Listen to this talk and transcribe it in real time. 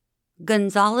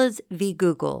Gonzalez v.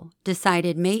 Google,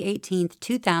 decided May 18,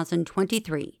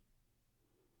 2023.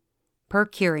 Per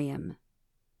curiam.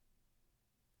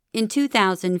 In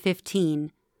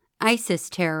 2015, ISIS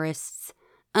terrorists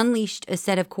unleashed a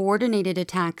set of coordinated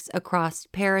attacks across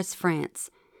Paris,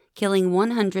 France, killing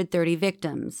 130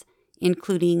 victims,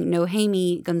 including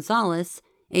Nohemi Gonzalez,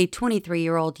 a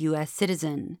 23-year-old U.S.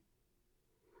 citizen.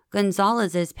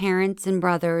 Gonzalez's parents and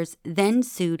brothers then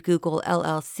sued Google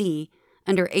LLC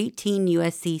under 18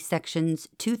 U.S.C. sections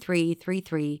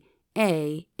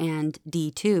 2333A and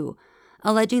D2,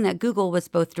 alleging that Google was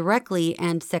both directly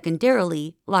and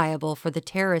secondarily liable for the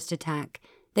terrorist attack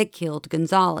that killed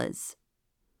Gonzalez.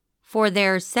 For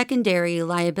their secondary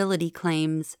liability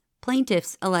claims,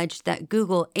 plaintiffs alleged that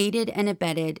Google aided and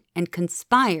abetted and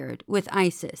conspired with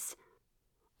ISIS.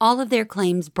 All of their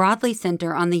claims broadly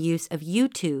center on the use of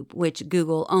YouTube, which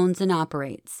Google owns and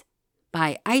operates,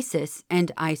 by ISIS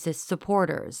and ISIS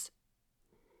supporters.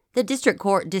 The district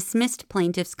court dismissed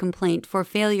plaintiffs' complaint for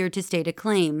failure to state a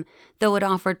claim, though it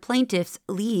offered plaintiffs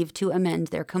leave to amend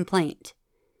their complaint.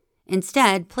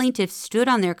 Instead, plaintiffs stood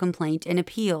on their complaint and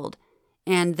appealed,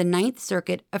 and the Ninth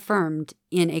Circuit affirmed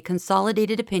in a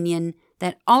consolidated opinion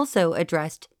that also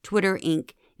addressed Twitter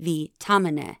Inc. v.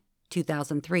 Tamaneh,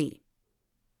 2003.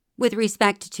 With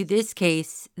respect to this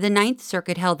case, the Ninth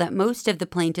Circuit held that most of the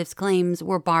plaintiffs' claims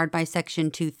were barred by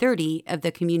Section 230 of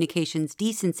the Communications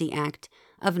Decency Act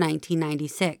of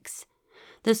 1996.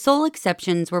 The sole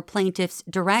exceptions were plaintiffs'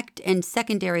 direct and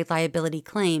secondary liability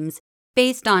claims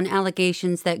based on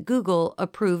allegations that Google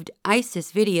approved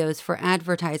ISIS videos for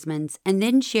advertisements and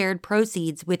then shared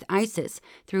proceeds with ISIS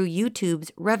through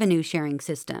YouTube's revenue-sharing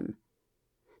system.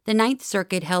 The Ninth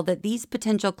Circuit held that these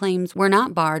potential claims were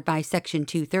not barred by Section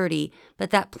 230,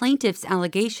 but that plaintiffs'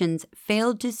 allegations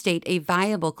failed to state a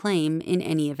viable claim in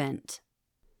any event.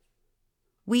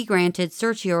 We granted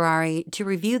certiorari to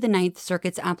review the Ninth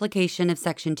Circuit's application of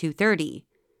Section 230.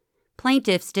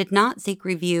 Plaintiffs did not seek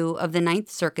review of the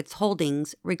Ninth Circuit's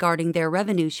holdings regarding their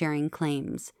revenue-sharing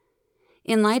claims.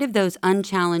 In light of those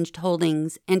unchallenged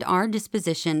holdings and our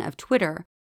disposition of Twitter,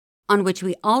 on which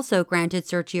we also granted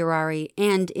certiorari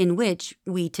and in which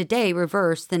we today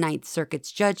reverse the Ninth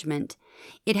Circuit's judgment,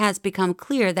 it has become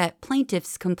clear that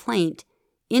plaintiffs' complaint,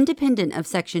 independent of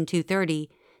Section 230,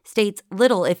 states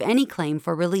little if any claim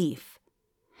for relief.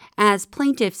 As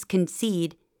plaintiffs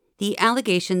concede, the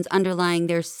allegations underlying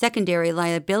their secondary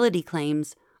liability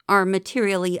claims are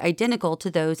materially identical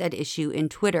to those at issue in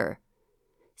Twitter.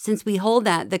 Since we hold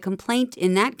that the complaint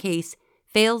in that case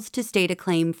fails to state a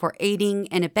claim for aiding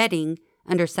and abetting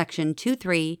under Section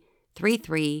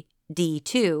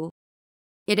 2333D2,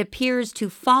 it appears to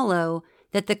follow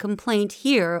that the complaint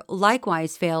here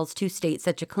likewise fails to state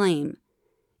such a claim.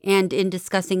 And in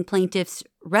discussing plaintiffs'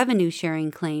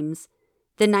 revenue-sharing claims,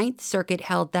 the Ninth Circuit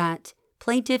held that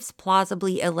plaintiffs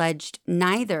plausibly alleged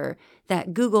neither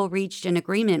that Google reached an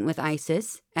agreement with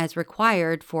ISIS, as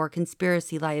required for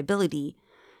conspiracy liability,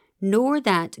 nor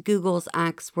that Google's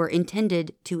acts were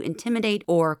intended to intimidate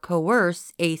or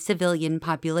coerce a civilian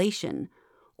population,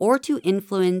 or to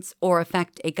influence or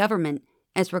affect a government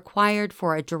as required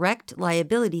for a direct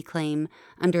liability claim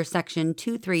under Section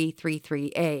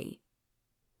 2333A.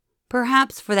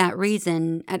 Perhaps for that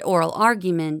reason, at oral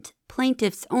argument,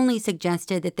 plaintiffs only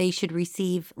suggested that they should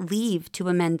receive leave to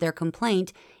amend their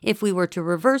complaint if we were to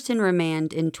reverse and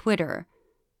remand in Twitter.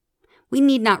 We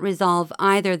need not resolve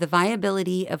either the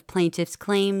viability of plaintiffs'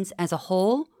 claims as a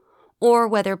whole or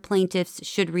whether plaintiffs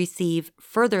should receive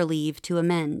further leave to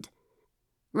amend.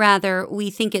 Rather, we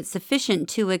think it sufficient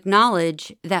to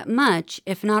acknowledge that much,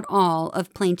 if not all,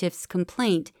 of plaintiffs'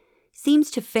 complaint seems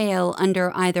to fail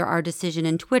under either our decision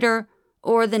in Twitter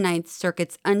or the Ninth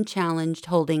Circuit's unchallenged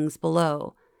holdings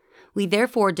below. We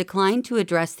therefore decline to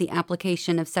address the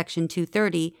application of Section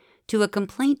 230 to a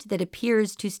complaint that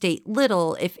appears to state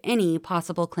little, if any,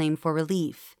 possible claim for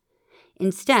relief.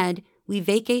 Instead, we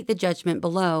vacate the judgment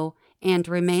below and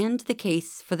remand the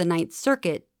case for the Ninth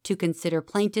Circuit to consider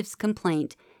plaintiffs'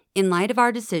 complaint in light of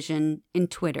our decision in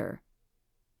Twitter.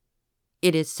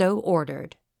 It is so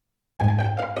ordered.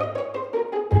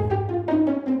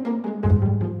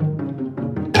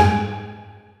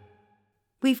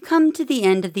 We've come to the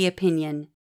end of the opinion.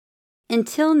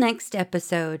 Until next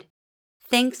episode,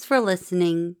 thanks for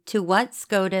listening to What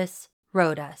SCOTUS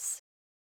Wrote Us.